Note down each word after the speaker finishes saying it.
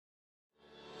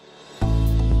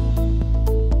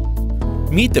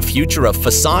Meet the future of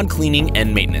facade cleaning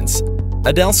and maintenance,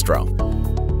 Edelstro.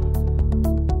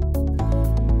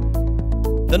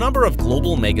 The number of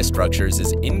global megastructures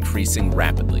is increasing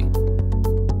rapidly.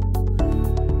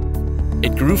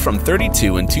 It grew from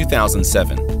 32 in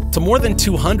 2007 to more than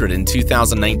 200 in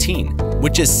 2019,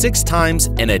 which is 6 times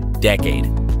in a decade.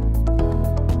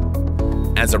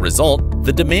 As a result,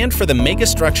 the demand for the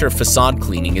megastructure facade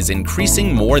cleaning is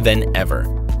increasing more than ever,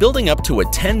 building up to a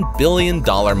 $10 billion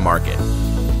market.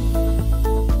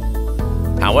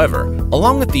 However,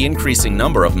 along with the increasing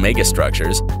number of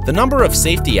megastructures, the number of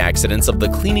safety accidents of the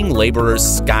cleaning laborers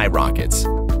skyrockets.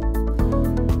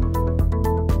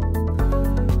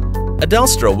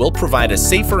 Edelstro will provide a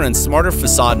safer and smarter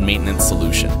facade maintenance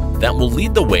solution that will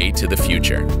lead the way to the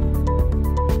future.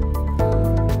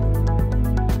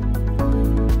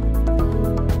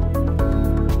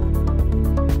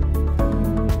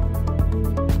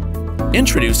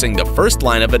 Introducing the first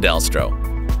line of Edelstro,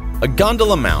 a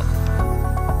gondola mount,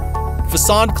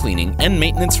 facade cleaning and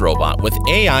maintenance robot with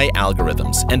AI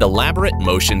algorithms and elaborate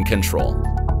motion control.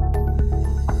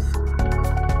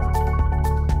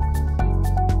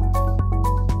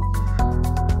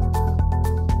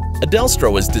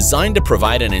 Edelstro is designed to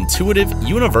provide an intuitive,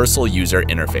 universal user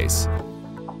interface.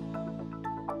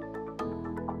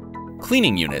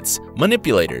 Cleaning units,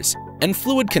 manipulators, and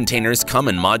fluid containers come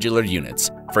in modular units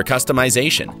for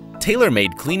customization,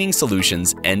 tailor-made cleaning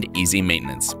solutions, and easy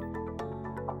maintenance.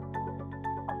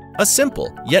 A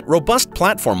simple yet robust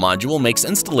platform module makes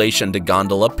installation to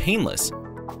gondola painless.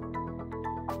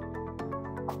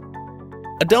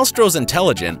 Edelstro's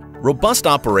intelligent, robust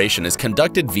operation is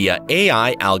conducted via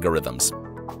AI algorithms.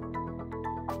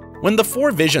 When the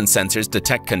 4 vision sensors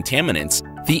detect contaminants,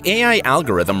 the AI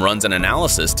algorithm runs an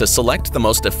analysis to select the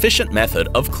most efficient method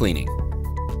of cleaning.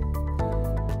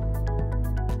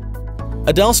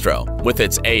 Edelstro, with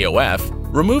its AOF,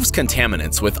 removes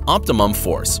contaminants with optimum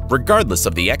force, regardless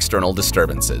of the external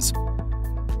disturbances.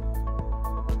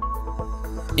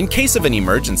 In case of an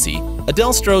emergency,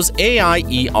 Edelstro's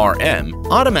AI-ERM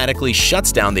automatically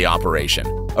shuts down the operation,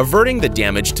 averting the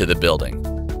damage to the building.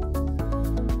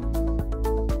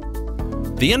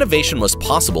 The innovation was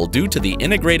possible due to the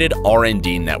integrated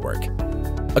R&D network.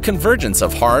 A convergence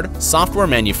of hard, software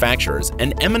manufacturers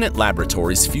and eminent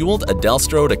laboratories fueled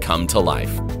Edelstro to come to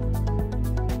life.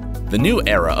 The new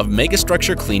era of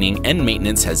megastructure cleaning and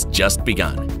maintenance has just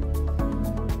begun.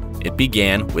 It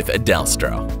began with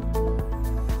Edelstro.